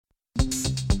This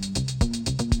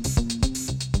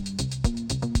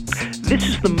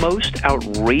is the most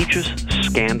outrageous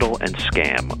scandal and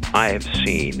scam I have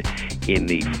seen in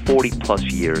the 40-plus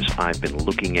years I've been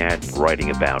looking at and writing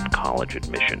about college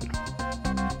admission.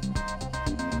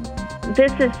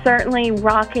 This is certainly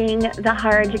rocking the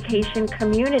higher education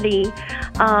community,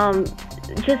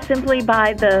 just simply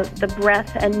by the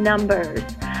breadth and numbers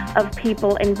of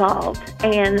people involved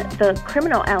and the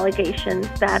criminal allegations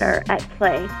that are at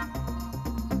play.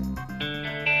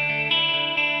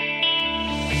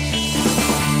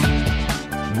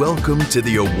 Welcome to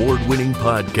the award-winning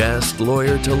podcast,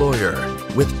 Lawyer to Lawyer,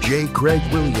 with J. Craig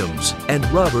Williams and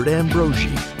Robert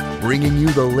Ambrogi, bringing you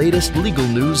the latest legal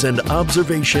news and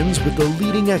observations with the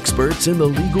leading experts in the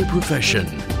legal profession.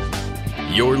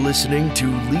 You're listening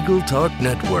to Legal Talk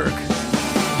Network.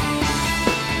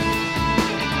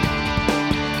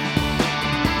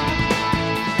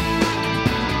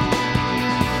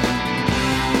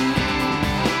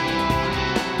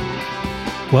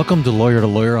 Welcome to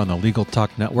Lawyer on the Legal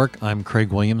Talk Network. I'm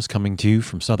Craig Williams, coming to you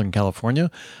from Southern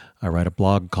California. I write a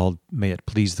blog called May It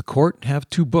Please the Court, have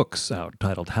two books out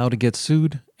titled How to Get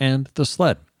Sued and The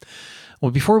Sled.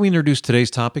 Well, before we introduce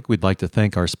today's topic, we'd like to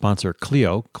thank our sponsor,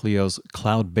 Clio. Clio's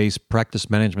cloud-based practice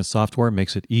management software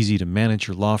makes it easy to manage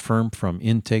your law firm from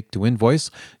intake to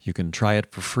invoice. You can try it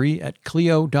for free at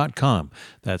Clio.com.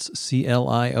 That's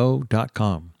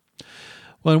CLIO.com.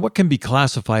 Well, and what can be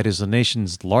classified as the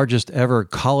nation's largest ever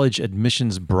college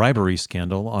admissions bribery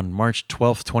scandal, on March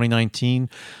 12, 2019,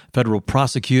 federal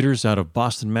prosecutors out of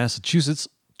Boston, Massachusetts,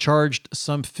 charged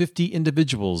some 50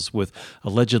 individuals with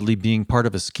allegedly being part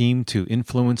of a scheme to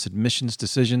influence admissions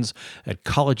decisions at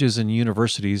colleges and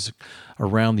universities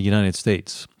around the United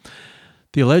States.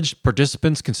 The alleged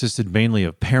participants consisted mainly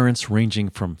of parents ranging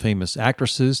from famous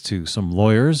actresses to some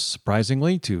lawyers,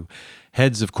 surprisingly, to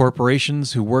heads of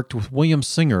corporations who worked with William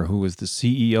Singer, who was the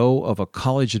CEO of a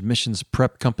college admissions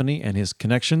prep company, and his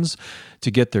connections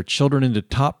to get their children into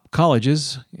top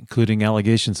colleges, including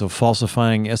allegations of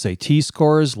falsifying SAT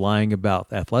scores, lying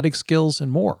about athletic skills,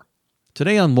 and more.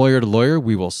 Today on Lawyer to Lawyer,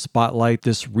 we will spotlight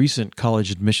this recent college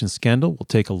admissions scandal. We'll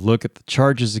take a look at the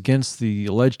charges against the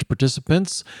alleged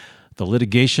participants, the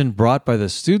litigation brought by the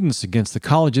students against the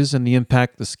colleges, and the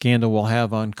impact the scandal will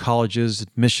have on colleges,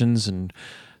 admissions, and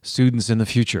students in the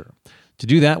future. To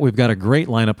do that, we've got a great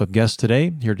lineup of guests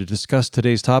today. Here to discuss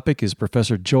today's topic is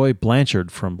Professor Joy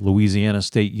Blanchard from Louisiana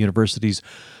State University's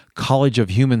College of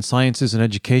Human Sciences and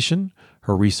Education.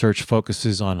 Her research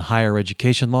focuses on higher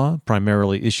education law,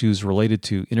 primarily issues related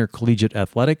to intercollegiate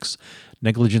athletics,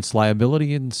 negligence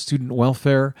liability, and student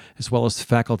welfare, as well as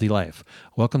faculty life.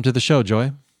 Welcome to the show,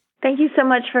 Joy. Thank you so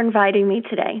much for inviting me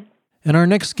today. And our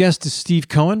next guest is Steve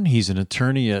Cohen. He's an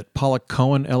attorney at Pollock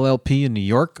Cohen LLP in New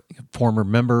York, former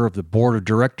member of the board of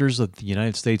directors of the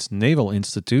United States Naval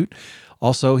Institute.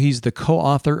 Also, he's the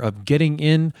co-author of Getting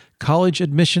In: College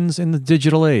Admissions in the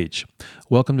Digital Age.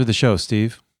 Welcome to the show,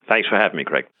 Steve. Thanks for having me,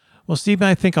 Craig. Well, Steve,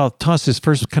 I think I'll toss this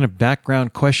first kind of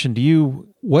background question to you.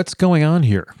 What's going on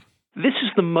here? This is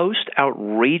the most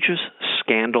outrageous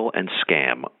scandal and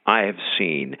scam I have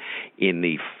seen in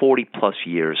the 40-plus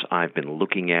years I've been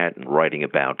looking at and writing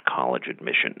about college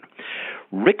admission.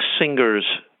 Rick Singer's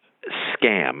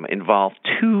scam involved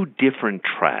two different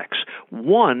tracks.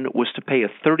 One was to pay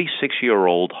a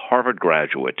 36-year-old Harvard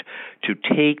graduate to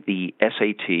take the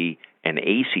SAT and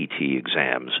ACT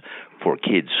exams for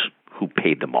kids who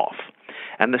paid them off.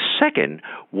 And the second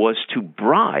was to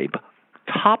bribe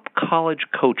top college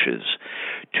coaches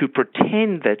to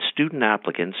pretend that student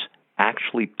applicants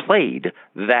actually played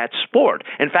that sport.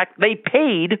 In fact, they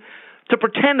paid to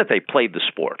pretend that they played the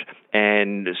sport.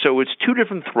 And so it's two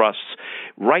different thrusts.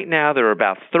 Right now, there are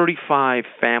about 35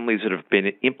 families that have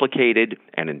been implicated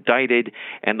and indicted,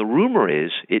 and the rumor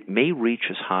is it may reach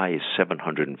as high as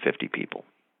 750 people.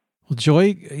 Well,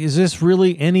 Joy, is this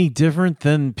really any different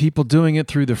than people doing it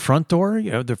through the front door?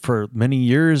 You know, for many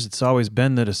years, it's always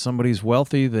been that if somebody's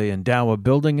wealthy, they endow a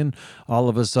building, and all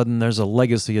of a sudden there's a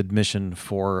legacy admission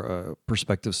for a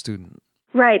prospective student.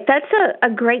 Right. That's a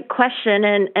great question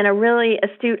and a really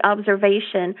astute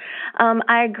observation.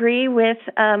 I agree with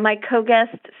my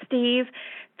co-guest, Steve,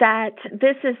 that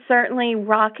this is certainly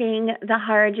rocking the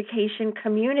higher education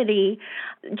community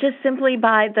just simply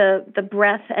by the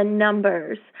breadth and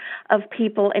numbers of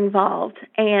people involved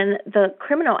and the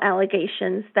criminal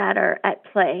allegations that are at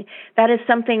play. That is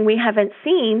something we haven't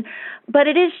seen, but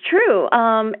it is true.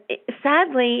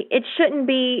 Sadly, it shouldn't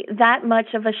be that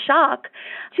much of a shock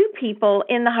to people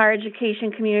in the higher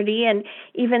education community and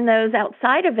even those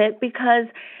outside of it, because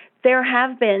there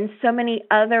have been so many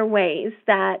other ways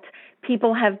that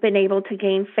people have been able to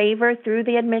gain favor through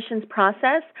the admissions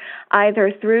process,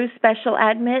 either through special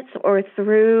admits or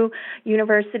through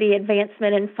university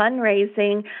advancement and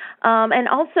fundraising, and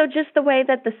also just the way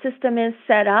that the system is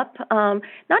set up,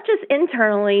 not just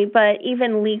internally, but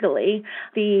even legally,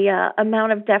 the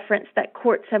amount of deference that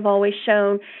courts have always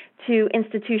shown to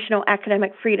institutional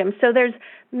academic freedom. So there's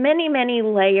many, many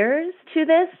layers to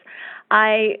this.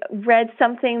 I read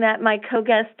something that my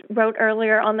co-guest wrote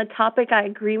earlier on the topic. I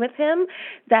agree with him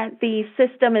that the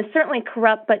system is certainly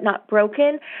corrupt but not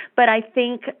broken. But I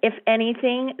think, if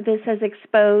anything, this has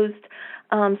exposed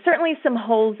certainly some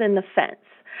holes in the fence.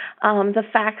 The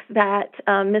fact that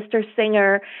Mr.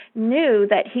 Singer knew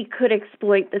that he could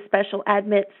exploit the special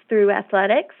admits through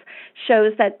athletics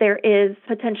shows that there is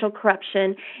potential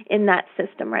corruption in that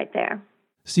system right there.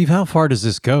 Steve, how far does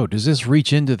this go? Does this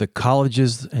reach into the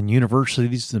colleges and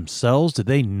universities themselves? Did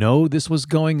they know this was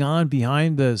going on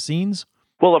behind the scenes?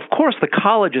 Well, of course, the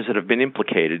colleges that have been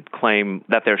implicated claim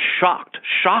that they're shocked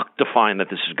to find that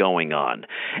this is going on.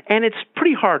 And it's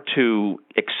pretty hard to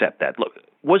accept that. Look,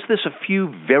 was this a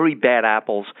few very bad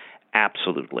apples?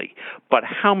 Absolutely. But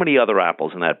how many other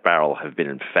apples in that barrel have been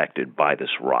infected by this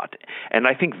rot? And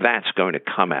I think that's going to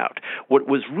come out. What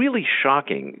was really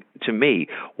shocking to me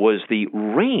was the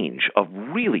range of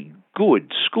really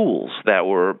good schools that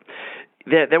were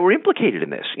implicated in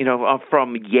this,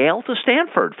 from Yale to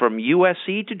Stanford, from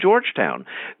USC to Georgetown.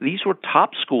 These were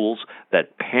top schools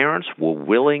that parents were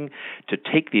willing to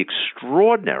take the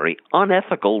extraordinary,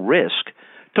 unethical risk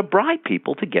to bribe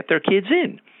people to get their kids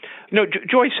in.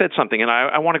 Joy said something, and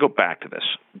I want to go back to this.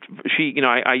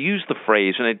 I used the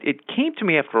phrase, and it came to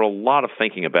me after a lot of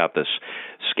thinking about this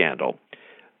scandal.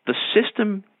 The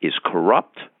system is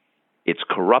corrupt, it's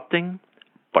corrupting,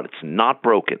 but it's not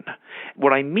broken.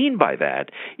 What I mean by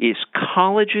that is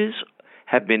colleges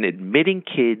have been admitting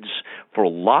kids for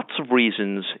lots of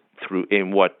reasons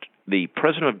in what the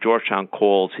president of Georgetown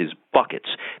calls his buckets,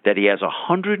 that he has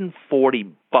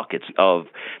 140 buckets of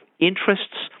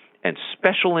interests and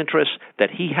special interests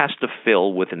that he has to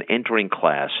fill with an entering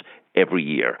class every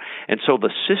year. And so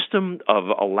the system of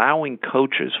allowing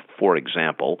coaches, for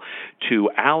example,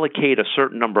 to allocate a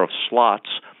certain number of slots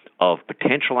of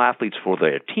potential athletes for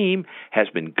their team has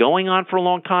been going on for a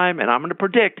long time, and I'm going to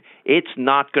predict it's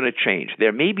not going to change.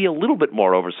 There may be a little bit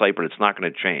more oversight, but it's not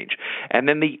going to change. And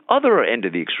then the other end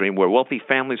of the extreme, where wealthy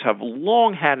families have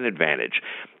long had an advantage,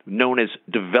 known as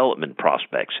development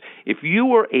prospects. If you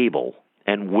were able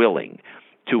and willing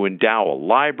to endow a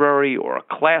library or a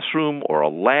classroom or a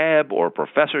lab or a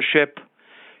professorship,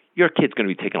 your kid's going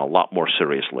to be taken a lot more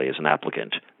seriously as an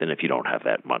applicant than if you don't have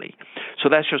that money. So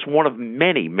that's just one of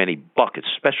many, many buckets,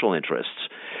 special interests,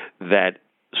 that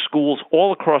schools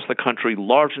all across the country,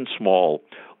 large and small,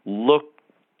 look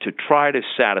to try to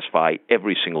satisfy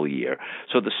every single year.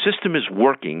 So the system is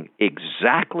working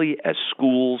exactly as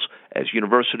schools, as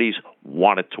universities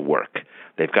want it to work.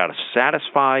 They've got to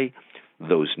satisfy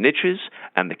those niches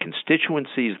and the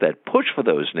constituencies that push for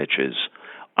those niches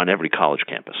on every college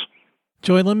campus.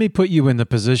 Joy, let me put you in the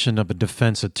position of a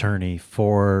defense attorney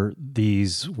for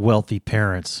these wealthy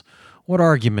parents. What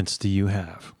arguments do you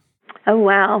have? Oh,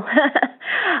 wow.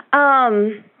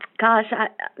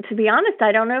 To be honest,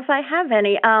 I don't know if I have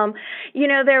any.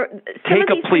 Take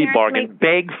a plea bargain,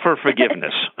 beg for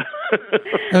forgiveness.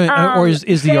 Or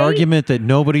is the argument that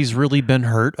nobody's really been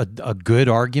hurt a good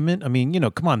argument? I mean,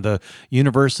 come on, the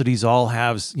universities all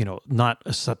have, not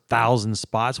 1,000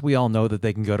 spots. We all know that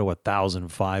they can go to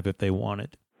 1,005 if they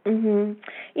wanted. Mm-hmm.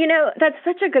 That's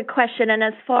such a good question. And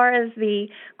as far as the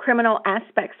criminal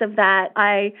aspects of that,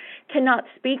 I cannot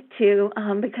speak to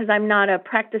because I'm not a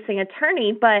practicing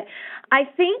attorney. But I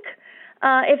think,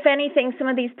 if anything, some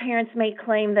of these parents may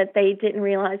claim that they didn't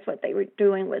realize what they were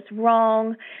doing was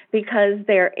wrong because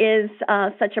there is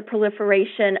such a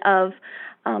proliferation of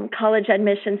college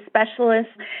admission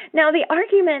specialists. Now, the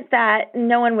argument that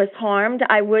no one was harmed,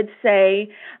 I would say,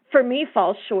 for me,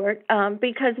 falls short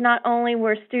because not only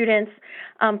were students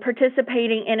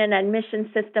participating in an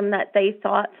admission system that they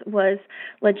thought was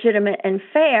legitimate and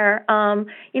fair,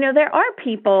 there are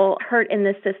people hurt in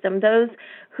this system, those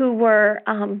who were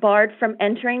barred from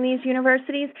entering these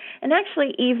universities, and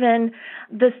actually even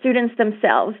the students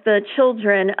themselves, the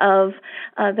children of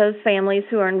those families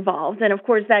who are involved. And of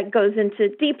course, that goes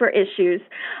into deeper issues.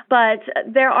 But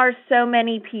there are so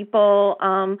many people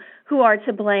who are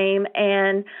to blame.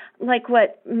 And like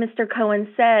what Mr. Cohen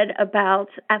said about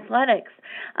athletics,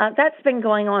 that's been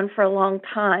going on for a long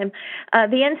time.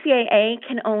 The NCAA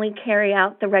can only carry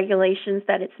out the regulations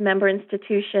that its member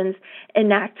institutions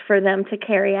enact for them to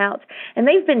carry out. And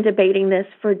they've been debating this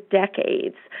for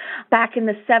decades. Back in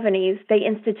the 70s, they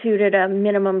instituted a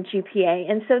minimum GPA.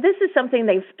 And so this is something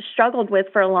they've struggled with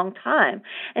for a long time.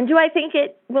 And do I think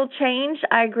it will change?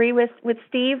 I agree with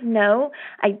Steve. No,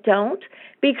 I don't.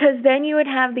 Because then you would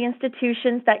have the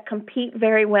institutions that compete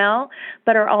very well,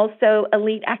 but are also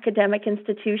elite academic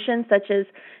institutions such as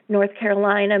North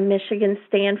Carolina, Michigan,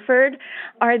 Stanford.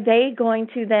 Are they going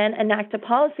to then enact a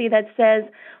policy that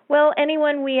says, well,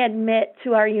 anyone we admit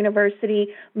to our university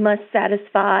must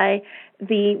satisfy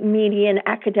the median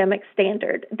academic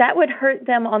standard? That would hurt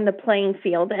them on the playing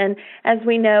field. And as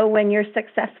we know, when you're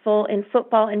successful in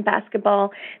football and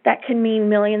basketball, that can mean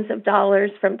millions of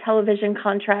dollars from television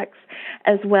contracts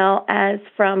as well as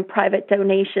from private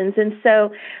donations. And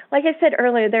so, like I said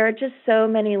earlier, there are just so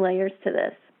many layers to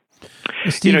this.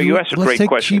 Steve, you asked a great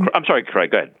question. I'm sorry,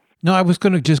 Craig, go ahead. No, I was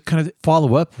going to just kind of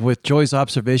follow up with Joy's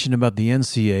observation about the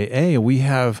NCAA. We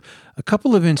have a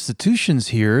couple of institutions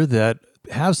here that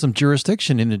have some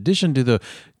jurisdiction in addition to the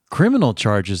criminal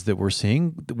charges that we're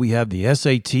seeing. We have the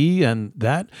SAT and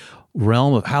that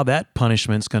realm of how that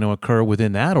punishment is going to occur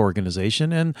within that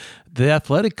organization, and the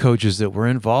athletic coaches that were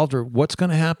involved, or what's going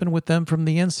to happen with them from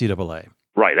the NCAA.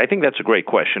 Right. I think that's a great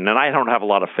question, and I don't have a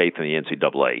lot of faith in the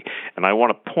NCAA. And I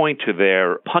want to point to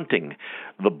their punting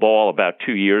the ball about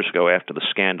 2 years ago after the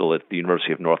scandal at the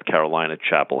University of North Carolina,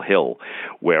 Chapel Hill,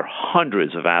 where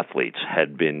hundreds of athletes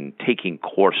had been taking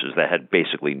courses that had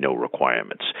basically no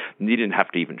requirements. You didn't have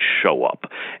to even show up.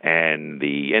 And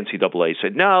the NCAA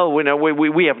said, no,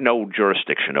 we have no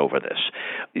jurisdiction over this.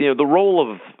 The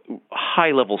role of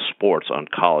high-level sports on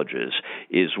colleges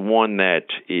is one that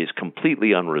is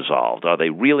completely unresolved. Are they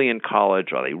really in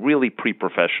college? Are they really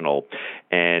pre-professional?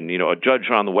 And, a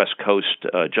judge on the West Coast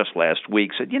just last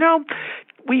week said,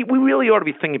 we really ought to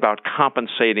be thinking about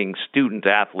compensating student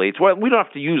athletes. Well, we don't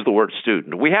have to use the word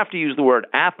student. We have to use the word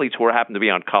athletes who happen to be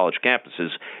on college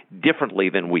campuses differently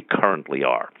than we currently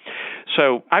are.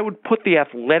 So I would put the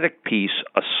athletic piece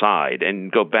aside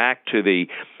and go back to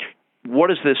what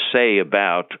does this say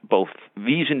about both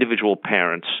these individual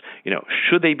parents?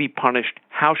 Should they be punished?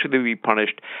 How should they be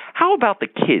punished? How about the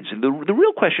kids? The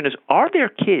real question is, are there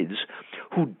kids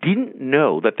who didn't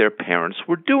know that their parents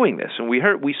were doing this? And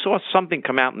we saw something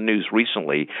come out in the news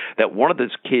recently that one of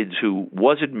those kids who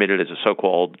was admitted as a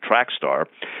so-called track star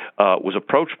was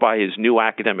approached by his new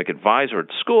academic advisor at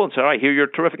school and said, I hear you're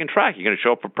terrific in track. You're going to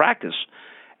show up for practice.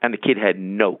 And the kid had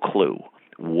no clue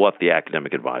what the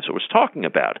academic advisor was talking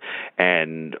about.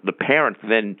 And the parent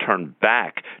then turned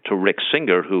back to Rick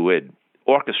Singer, who had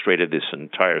orchestrated this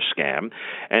entire scam,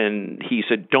 and he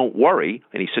said, don't worry.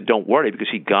 And he said, don't worry, because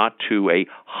he got to a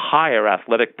higher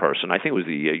athletic person. I think it was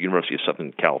the University of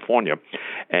Southern California.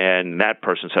 And that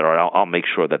person said, all right, I'll make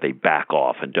sure that they back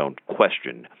off and don't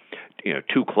question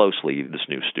too closely this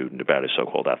new student about his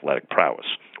so-called athletic prowess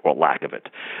or lack of it.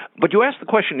 But you asked the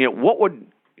question, what would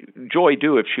Joy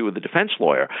do if she were the defense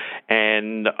lawyer?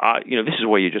 And, this is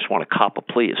where you just want to cop a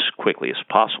plea as quickly as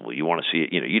possible. You want to see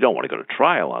it, you don't want to go to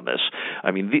trial on this.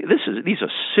 I mean, these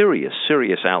are serious,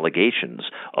 serious allegations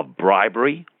of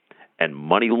bribery and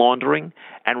money laundering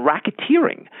and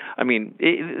racketeering. I mean,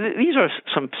 these are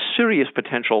some serious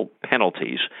potential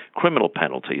penalties, criminal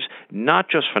penalties, not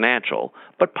just financial,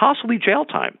 but possibly jail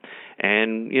time.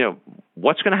 And,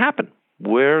 what's going to happen?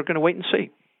 We're going to wait and see.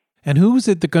 And who is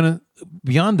it that going to,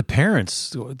 beyond the parents,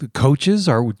 the coaches,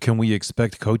 or can we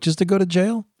expect coaches to go to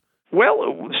jail?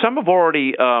 Well, some have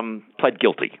already pled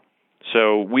guilty.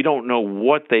 So we don't know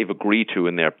what they've agreed to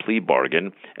in their plea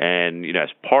bargain. And, as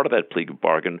part of that plea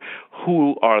bargain,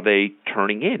 who are they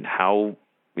turning in? How,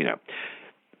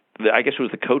 I guess it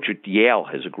was the coach at Yale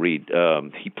has agreed.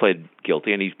 He pled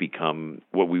guilty, and he's become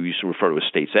what we used to refer to as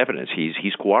state's evidence.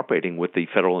 He's cooperating with the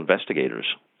federal investigators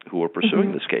who are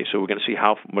pursuing this case. So we're going to see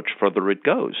how much further it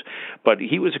goes. But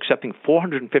he was accepting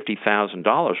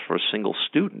 $450,000 for a single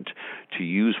student to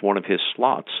use one of his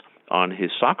slots on his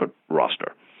soccer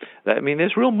roster.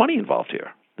 There's real money involved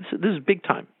here. This is big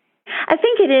time. I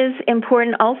think it is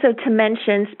important also to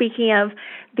mention, speaking of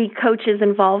the coach's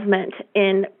involvement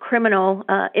in criminal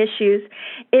issues,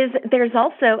 is there's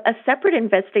also a separate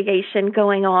investigation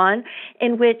going on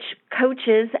in which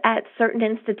coaches at certain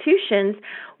institutions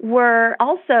were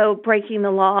also breaking the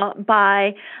law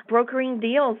by brokering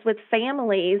deals with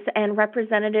families and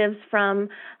representatives from,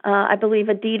 I believe,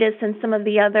 Adidas and some of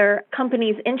the other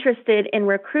companies interested in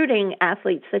recruiting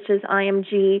athletes, such as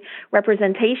IMG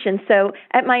representation. So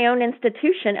at my own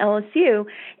institution, LSU,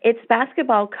 its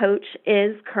basketball coach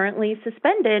is currently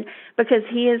suspended because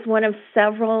he is one of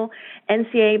several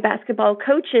NCAA basketball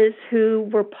coaches who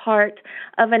were part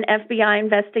of an FBI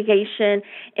investigation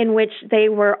in which they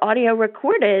were audio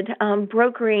recorded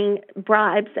brokering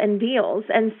bribes and deals.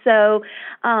 And so,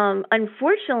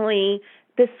 unfortunately,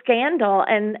 this scandal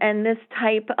and this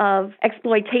type of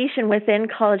exploitation within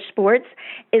college sports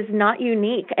is not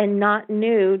unique and not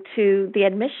new to the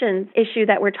admissions issue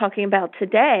that we're talking about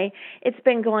today. It's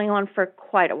been going on for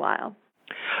quite a while.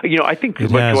 I think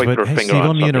it has, but hey, Steve,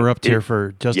 let me interrupt here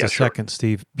for just a second, sure.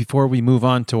 Steve. Before we move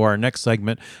on to our next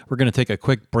segment, we're going to take a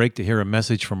quick break to hear a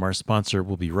message from our sponsor.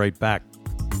 We'll be right back.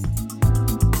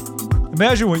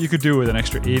 Imagine what you could do with an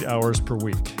extra 8 hours per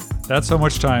week. That's how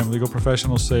much time legal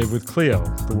professionals save with Clio,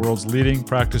 the world's leading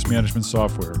practice management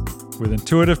software. With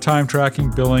intuitive time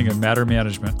tracking, billing, and matter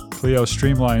management, Clio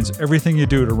streamlines everything you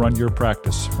do to run your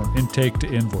practice, from intake to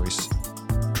invoice.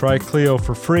 Try Clio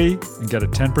for free and get a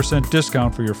 10%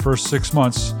 discount for your first 6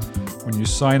 months when you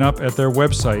sign up at their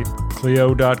website,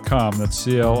 Clio.com, that's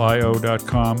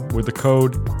CLIO.com, with the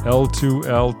code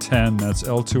L2L10, that's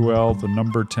L2L, the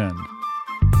number 10.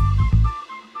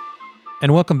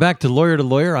 And welcome back to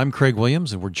Lawyer. I'm Craig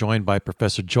Williams, and we're joined by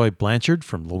Professor Joy Blanchard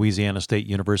from Louisiana State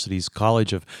University's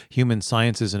College of Human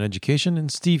Sciences and Education,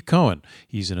 and Steve Cohen.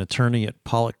 He's an attorney at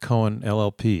Pollock Cohen,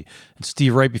 LLP. And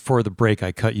Steve, right before the break,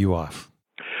 I cut you off.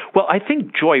 Well, I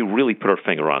think Joy really put her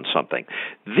finger on something.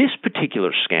 This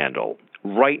particular scandal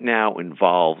right now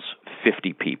involves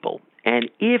 50 people.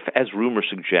 And if, as rumors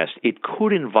suggest, it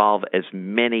could involve as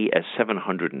many as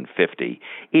 750,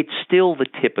 it's still the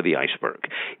tip of the iceberg.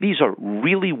 These are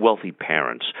really wealthy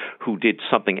parents who did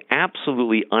something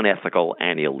absolutely unethical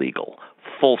and illegal.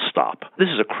 Full stop. This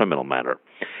is a criminal matter.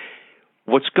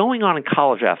 What's going on in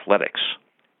college athletics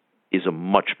is a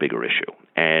much bigger issue,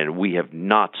 and we've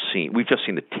just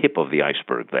seen the tip of the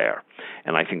iceberg there.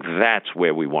 And I think that's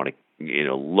where we want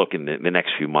to look in the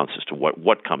next few months as to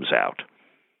what comes out.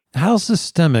 How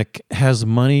systemic has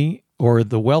money, or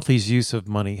the wealthy's use of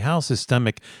money, how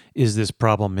systemic is this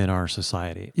problem in our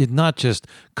society? It's not just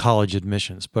college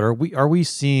admissions, but are we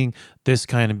seeing this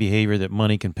kind of behavior that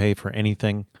money can pay for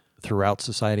anything throughout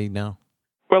society now?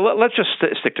 Well, let's just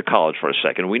stick to college for a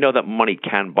second. We know that money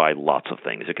can buy lots of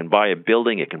things. It can buy a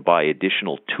building. It can buy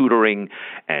additional tutoring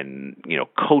and,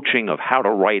 coaching of how to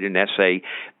write an essay.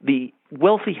 The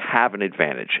wealthy have an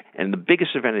advantage, and the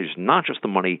biggest advantage is not just the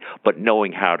money, but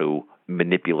knowing how to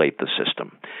manipulate the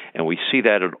system. And we see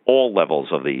that at all levels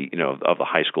of the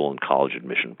high school and college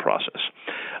admission process.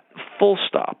 Full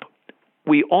stop.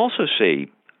 We also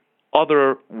see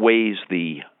other ways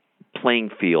the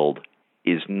playing field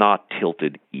is not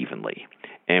tilted evenly.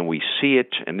 And we see it,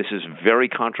 and this is very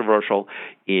controversial,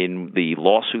 in the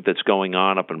lawsuit that's going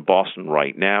on up in Boston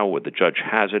right now, where the judge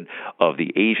has it, of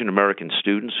the Asian American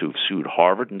students who've sued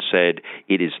Harvard and said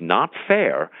it is not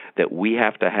fair that we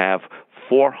have to have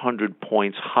 400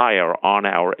 points higher on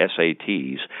our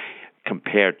SATs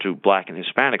compared to Black and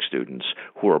Hispanic students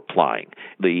who are applying.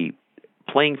 The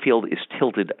playing field is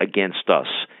tilted against us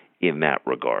in that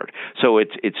regard. So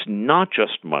it's not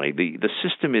just money. The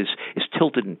system is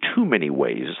tilted in too many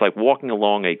ways. It's like walking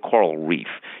along a coral reef.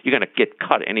 You're going to get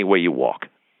cut any way you walk.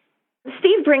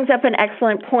 Steve brings up an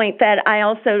excellent point that I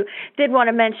also did want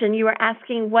to mention. You were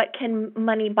asking what can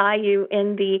money buy you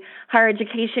in the higher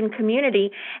education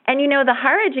community. And the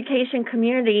higher education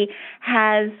community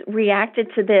has reacted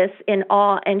to this in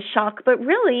awe and shock. But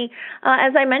really,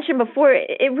 as I mentioned before,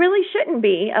 it really shouldn't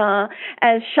be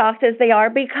as shocked as they are,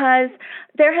 because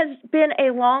there has been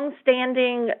a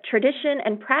long-standing tradition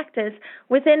and practice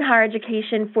within higher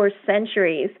education for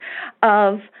centuries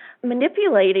of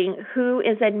manipulating who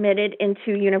is admitted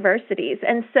into universities.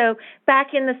 And so back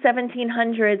in the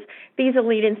 1700s, these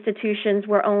elite institutions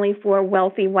were only for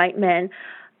wealthy white men.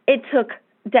 It took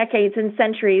decades and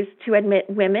centuries to admit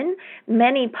women.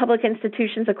 Many public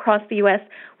institutions across the U.S.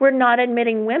 were not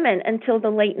admitting women until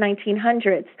the late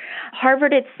 1900s.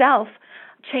 Harvard itself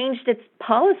changed its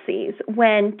policies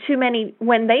when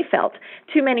they felt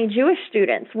too many Jewish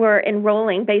students were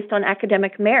enrolling based on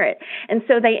academic merit. And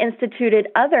so they instituted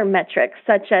other metrics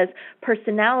such as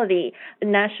personality,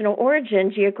 national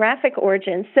origin, geographic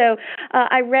origin. So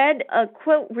I read a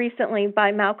quote recently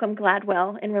by Malcolm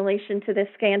Gladwell in relation to this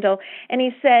scandal, and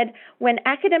he said, when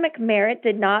academic merit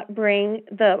did not bring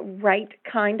the right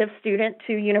kind of student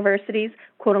to universities,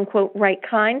 quote unquote, right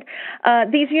kind,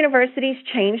 these universities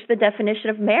changed the definition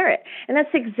of merit. And that's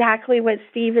exactly what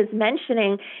Steve is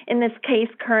mentioning in this case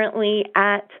currently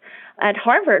at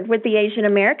Harvard with the Asian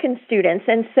American students.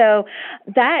 And so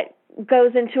that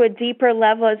goes into a deeper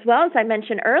level as well. As I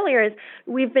mentioned earlier, is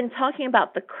we've been talking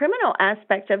about the criminal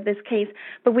aspect of this case,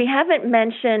 but we haven't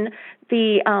mentioned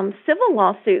the civil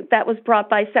lawsuit that was brought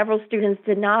by several students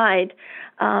denied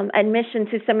admission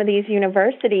to some of these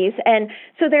universities. And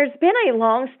so there's been a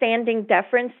long-standing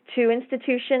deference to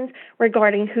institutions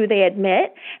regarding who they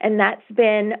admit, and that's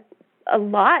been a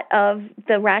lot of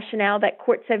the rationale that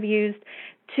courts have used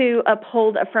to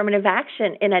uphold affirmative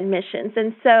action in admissions.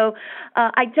 And so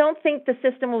I don't think the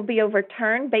system will be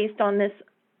overturned based on this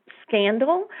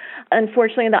scandal.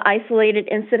 Unfortunately, the isolated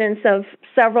incidents of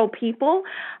several people,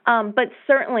 but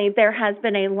certainly there has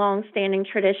been a long-standing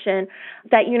tradition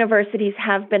that universities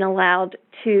have been allowed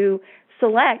to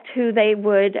select who they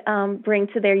would bring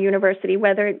to their university,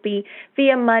 whether it be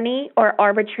via money or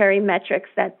arbitrary metrics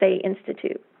that they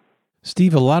institute.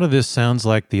 Steve, a lot of this sounds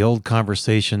like the old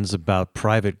conversations about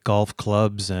private golf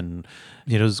clubs and,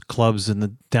 those clubs in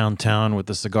the downtown with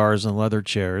the cigars and leather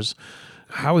chairs.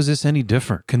 How is this any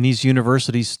different? Can these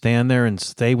universities stand there and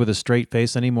stay with a straight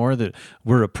face anymore that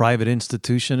we're a private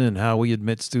institution and how we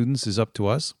admit students is up to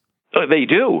us? They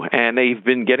do, and they've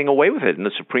been getting away with it, and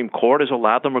the Supreme Court has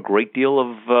allowed them a great deal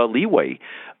of leeway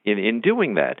in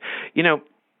doing that.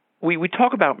 We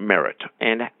talk about merit,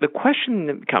 and the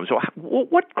question becomes,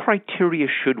 what criteria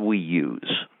should we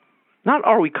use? Not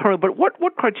are we current, but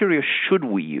what criteria should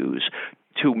we use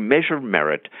to measure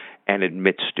merit and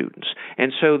admit students?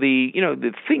 And so the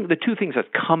two things that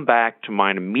come back to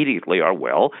mind immediately are,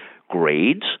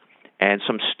 grades and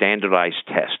some standardized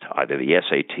test, either the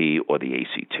SAT or the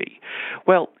ACT.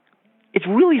 Well, it's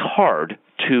really hard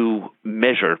to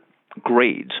measure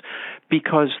grades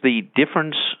because the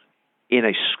difference in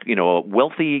a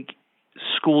wealthy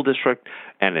school district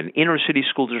and an inner city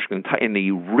school district, in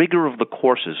the rigor of the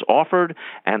courses offered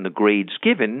and the grades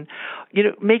given,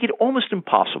 make it almost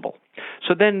impossible.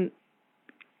 So then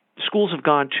schools have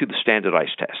gone to the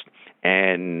standardized test.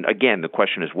 And again, the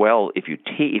question is, if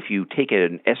you take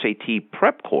an SAT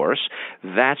prep course,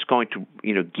 that's going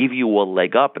to give you a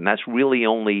leg up, and that's really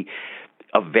only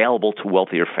available to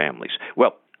wealthier families.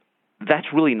 Well, that's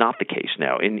really not the case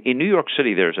now. In New York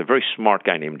City, there's a very smart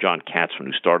guy named John Katzman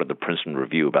who started the Princeton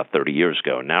Review about 30 years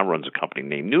ago and now runs a company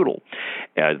named Noodle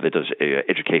that does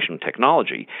education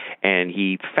technology. And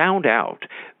he found out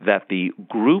that the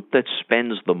group that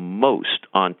spends the most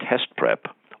on test prep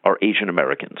are Asian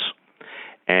Americans.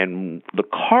 And the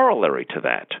corollary to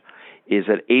that is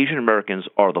that Asian Americans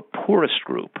are the poorest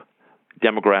group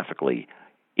demographically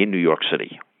in New York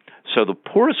City. So the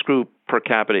poorest group per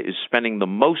capita is spending the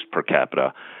most per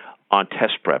capita on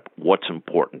test prep, what's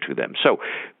important to them. So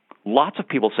lots of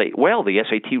people say, the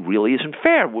SAT really isn't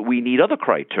fair. We need other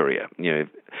criteria.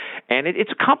 And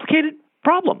it's a complicated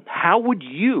problem. How would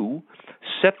you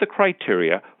set the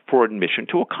criteria for admission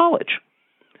to a college?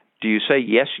 Do you say,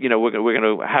 yes, we're going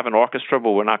to have an orchestra,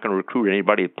 but we're not going to recruit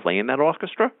anybody to play in that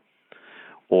orchestra?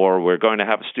 Or we're going to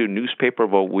have a student newspaper,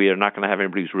 but we are not going to have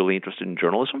anybody who's really interested in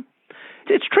journalism?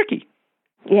 It's tricky.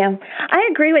 Yeah, I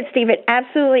agree with Steve. It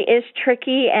absolutely is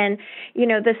tricky. And,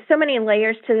 there's so many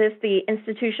layers to this, the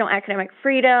institutional academic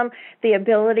freedom, the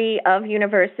ability of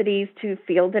universities to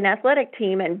field an athletic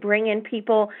team and bring in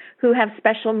people who have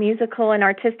special musical and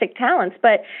artistic talents.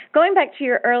 But going back to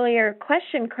your earlier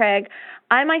question, Craig,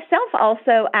 I myself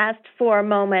also asked for a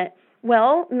moment,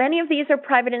 many of these are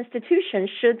private institutions.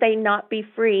 Should they not be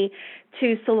free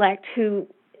to select who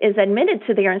is admitted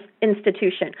to their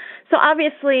institution? So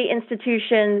obviously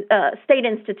state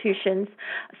institutions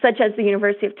such as the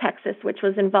University of Texas, which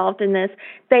was involved in this,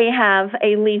 they have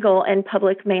a legal and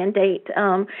public mandate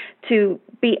to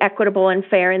be equitable and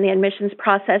fair in the admissions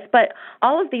process. But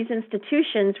all of these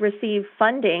institutions receive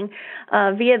funding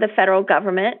via the federal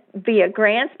government, via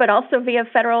grants, but also via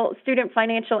federal student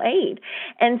financial aid.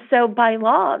 And so by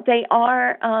law, they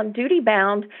are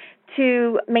duty-bound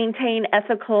to maintain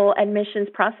ethical admissions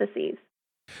processes.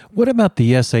 What about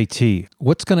the SAT?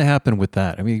 What's going to happen with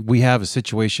that? I mean, we have a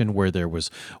situation where there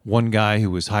was one guy who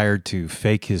was hired to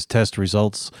fake his test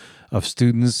results of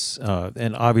students.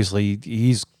 And obviously,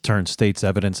 he's turned state's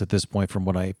evidence at this point from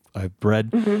what I've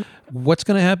read. Mm-hmm. What's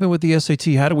going to happen with the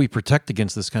SAT? How do we protect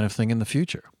against this kind of thing in the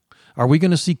future? Are we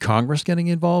going to see Congress getting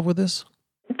involved with this?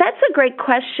 That's a great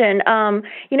question.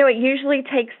 It usually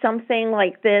takes something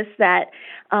like this that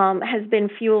has been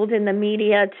fueled in the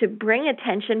media to bring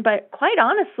attention, but quite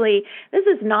honestly, this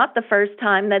is not the first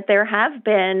time that there have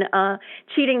been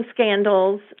cheating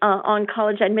scandals on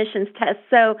college admissions tests.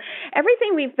 So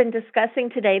everything we've been discussing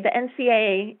today, the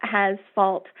NCAA has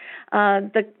fault,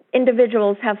 the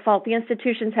individuals have fault, the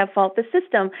institutions have fault, the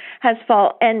system has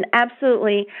fault, and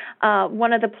absolutely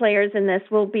one of the players in this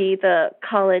will be the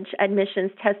college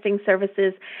admissions testing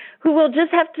services, who will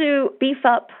just have to beef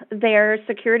up their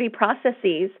security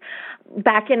processes.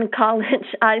 Back in college,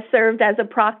 I served as a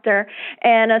proctor,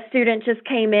 and a student just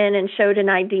came in and showed an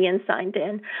ID and signed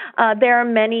in. There are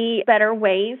many better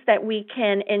ways that we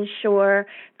can ensure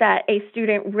that a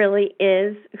student really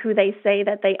is who they say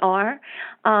that they are.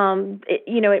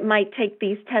 It might take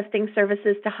these testing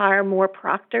services to hire more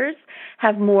proctors,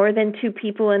 have more than two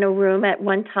people in a room at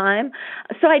one time.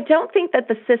 So I don't think that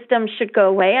the system should go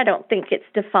away. I don't think it's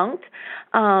defunct.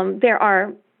 There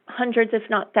are hundreds, if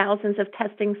not thousands, of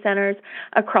testing centers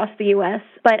across the U.S.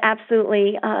 But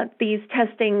absolutely, these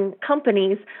testing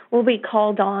companies will be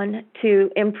called on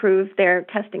to improve their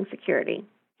testing security.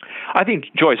 I think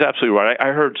Joy's absolutely right. I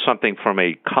heard something from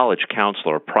a college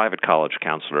counselor, a private college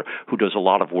counselor, who does a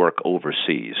lot of work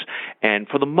overseas. And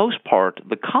for the most part,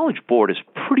 the College Board is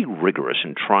pretty rigorous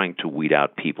in trying to weed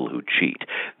out people who cheat.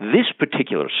 This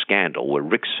particular scandal, where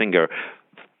Rick Singer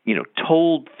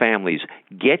told families,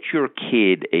 get your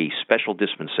kid a special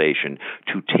dispensation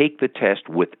to take the test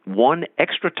with one,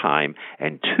 extra time,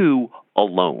 and two,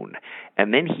 alone.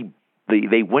 And then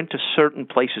they went to certain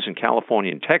places in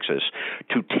California and Texas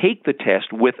to take the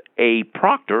test with a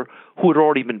proctor who had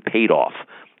already been paid off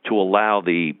to allow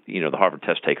the Harvard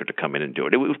test taker to come in and do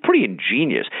it. It was pretty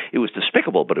ingenious. It was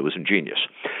despicable, but it was ingenious.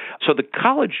 So the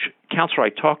college counselor I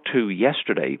talked to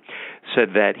yesterday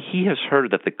said that he has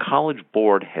heard that the College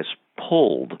Board has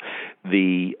pulled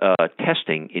the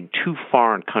testing in 2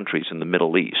 foreign countries in the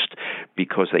Middle East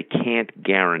because they can't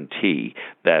guarantee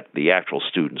that the actual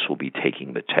students will be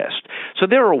taking the test. So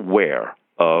they're aware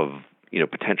of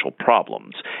potential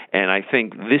problems. And I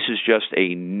think this is just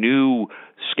a new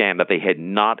scam that they had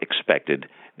not expected,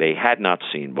 they had not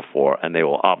seen before, and they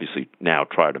will obviously now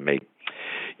try to make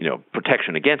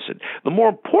protection against it. The more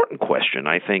important question,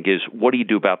 I think, is what do you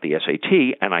do about the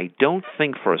SAT? And I don't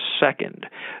think for a second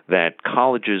that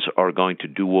colleges are going to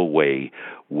do away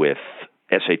with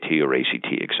SAT or ACT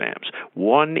exams.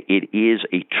 One, it is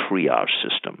a triage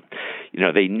system.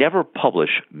 They never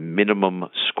publish minimum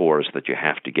scores that you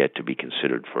have to get to be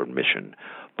considered for admission,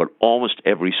 but almost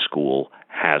every school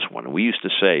has one. And we used to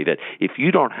say that if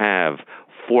you don't have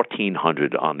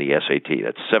 1,400 on the SAT,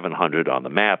 that's 700 on the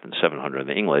math and 700 on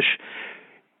the English,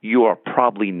 you are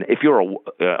probably, if you're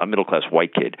a middle-class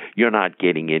white kid, you're not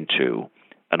getting into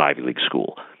an Ivy League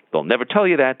school. They'll never tell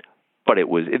you that, but it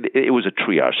was a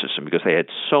triage system because they had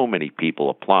so many people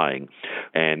applying,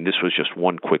 and this was just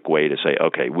one quick way to say,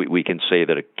 okay, we can say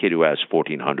that a kid who has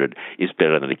 1,400 is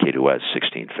better than a kid who has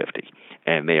 1,650,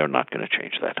 and they are not going to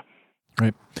change that.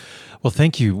 Right. Well,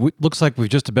 thank you. It looks like we've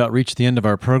just about reached the end of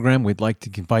our program. We'd like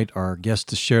to invite our guests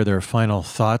to share their final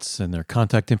thoughts and their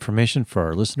contact information for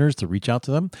our listeners to reach out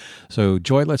to them. So,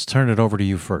 Joy, let's turn it over to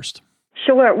you first.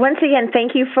 Sure. Once again,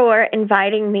 thank you for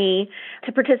inviting me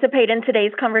to participate in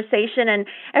today's conversation. And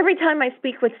every time I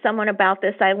speak with someone about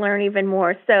this, I learn even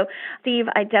more. So, Steve,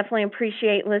 I definitely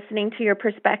appreciate listening to your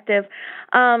perspective.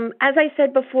 As I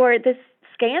said before, this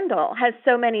scandal has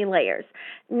so many layers.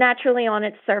 Naturally, on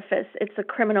its surface, it's a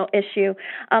criminal issue,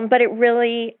 but it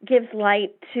really gives light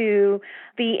to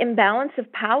the imbalance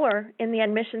of power in the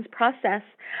admissions process.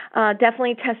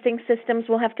 Definitely testing systems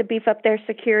will have to beef up their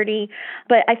security,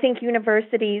 but I think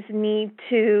universities need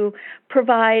to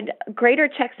provide greater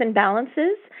checks and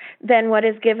balances than what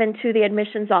is given to the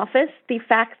admissions office. The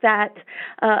fact that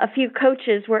a few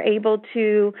coaches were able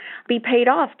to be paid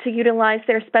off to utilize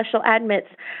their special admits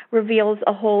reveals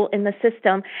a hole in the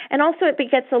system. And also it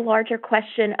begets a larger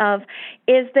question of,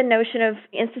 is the notion of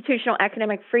institutional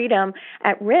academic freedom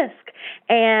at risk?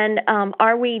 And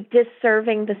are we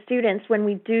disserving the students when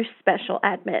we do special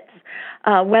admits,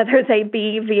 whether they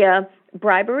be via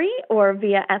bribery or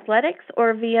via athletics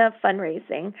or via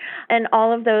fundraising. And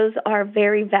all of those are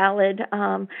very valid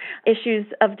issues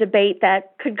of debate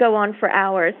that could go on for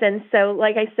hours. And so,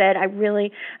 like I said, I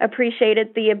really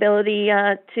appreciated the ability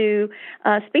to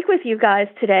speak with you guys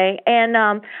today. And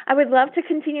I would love to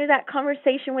continue that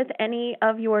conversation with any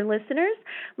of your listeners.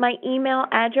 My email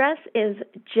address is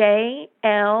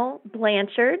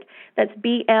jlblanchard, that's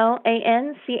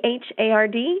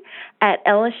BLANCHARD, at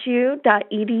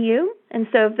lsu.edu. And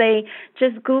so if they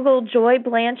just Google Joy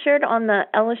Blanchard on the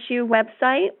LSU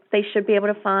website, they should be able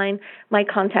to find my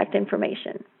contact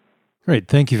information. Great.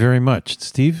 Thank you very much.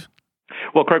 Steve?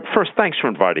 Well, Craig, first, thanks for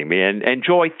inviting me. And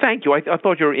Joy, thank you. I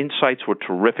thought your insights were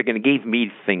terrific, and it gave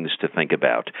me things to think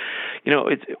about. You know,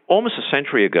 it's almost a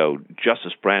century ago,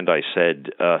 Justice Brandeis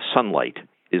said, sunlight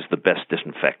is the best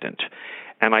disinfectant.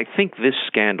 And I think this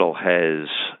scandal has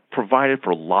provided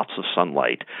for lots of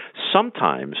sunlight,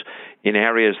 sometimes in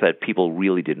areas that people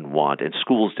really didn't want and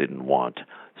schools didn't want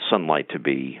sunlight to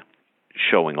be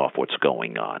showing off what's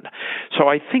going on. So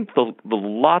I think the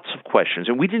lots of questions,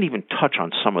 and we didn't even touch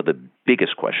on some of the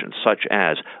biggest questions, such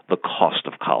as the cost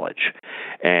of college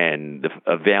and the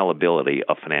availability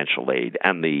of financial aid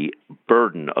and the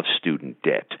burden of student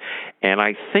debt. And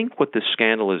I think what this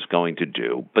scandal is going to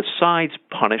do, besides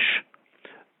punish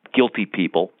guilty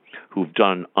people who've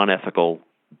done unethical,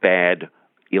 bad,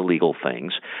 illegal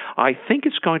things, I think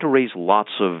it's going to raise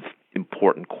lots of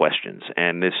important questions.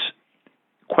 And this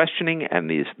questioning and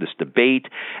this debate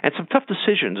and some tough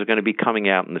decisions are going to be coming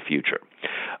out in the future.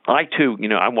 I, too,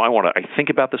 I think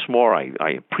about this more.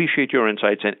 I appreciate your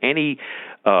insights. And any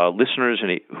listeners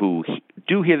who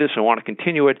do hear this and want to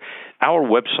continue it, our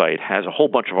website has a whole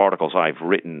bunch of articles I've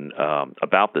written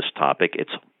about this topic.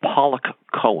 It's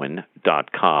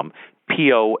PollockCohen.com,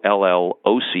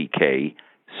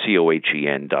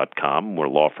 POLLOCKCOHEN.com. We're a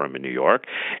law firm in New York,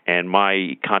 and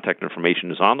my contact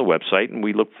information is on the website, and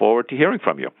we look forward to hearing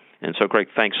from you. And so, Greg,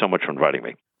 thanks so much for inviting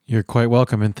me. You're quite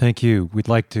welcome, and thank you. We'd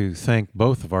like to thank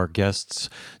both of our guests,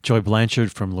 Joy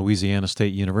Blanchard from Louisiana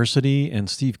State University and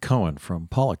Steve Cohen from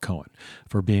Pollock Cohen,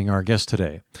 for being our guest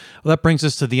today. Well, that brings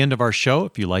us to the end of our show.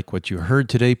 If you like what you heard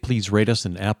today, please rate us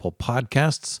in Apple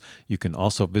Podcasts. You can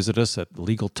also visit us at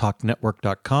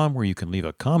LegalTalkNetwork.com, where you can leave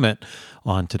a comment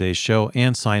on today's show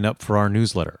and sign up for our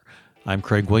newsletter. I'm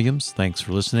Craig Williams. Thanks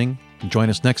for listening, and join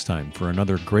us next time for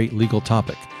another great legal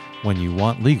topic. When you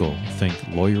want legal, think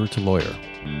lawyer to lawyer.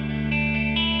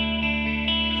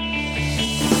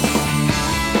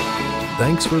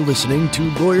 Thanks for listening to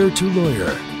Lawyer,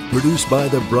 produced by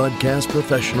the broadcast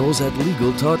professionals at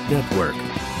Legal Talk Network.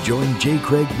 Join J.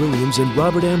 Craig Williams and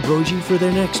Robert Ambrogi for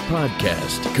their next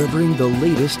podcast covering the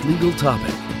latest legal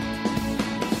topic.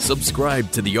 Subscribe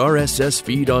to the RSS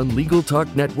feed on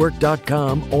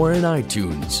LegalTalkNetwork.com or in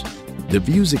iTunes. The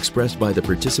views expressed by the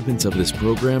participants of this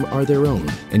program are their own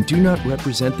and do not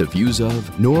represent the views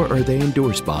of, nor are they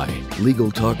endorsed by,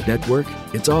 Legal Talk Network,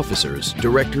 its officers,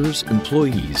 directors,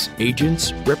 employees,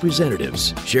 agents,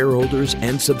 representatives, shareholders,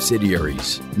 and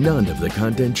subsidiaries. None of the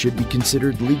content should be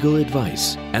considered legal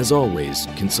advice. As always,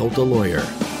 consult a lawyer.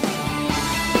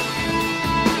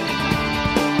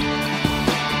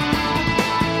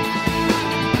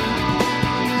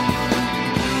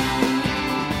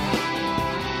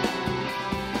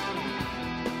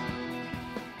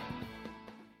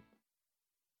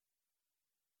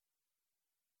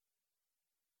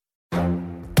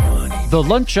 The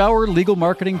Lunch Hour Legal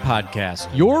Marketing Podcast,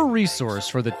 your resource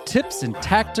for the tips and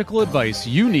tactical advice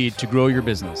you need to grow your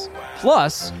business.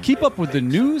 Plus, keep up with the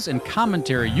news and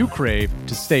commentary you crave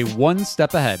to stay one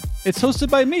step ahead. It's hosted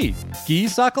by me, Guy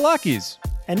Sakalakis.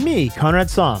 And me, Conrad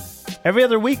Som. Every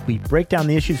other week, we break down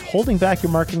the issues holding back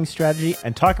your marketing strategy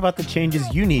and talk about the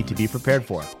changes you need to be prepared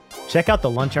for. Check out the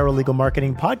Lunch Hour Legal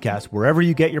Marketing Podcast wherever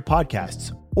you get your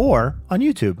podcasts or on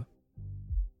YouTube.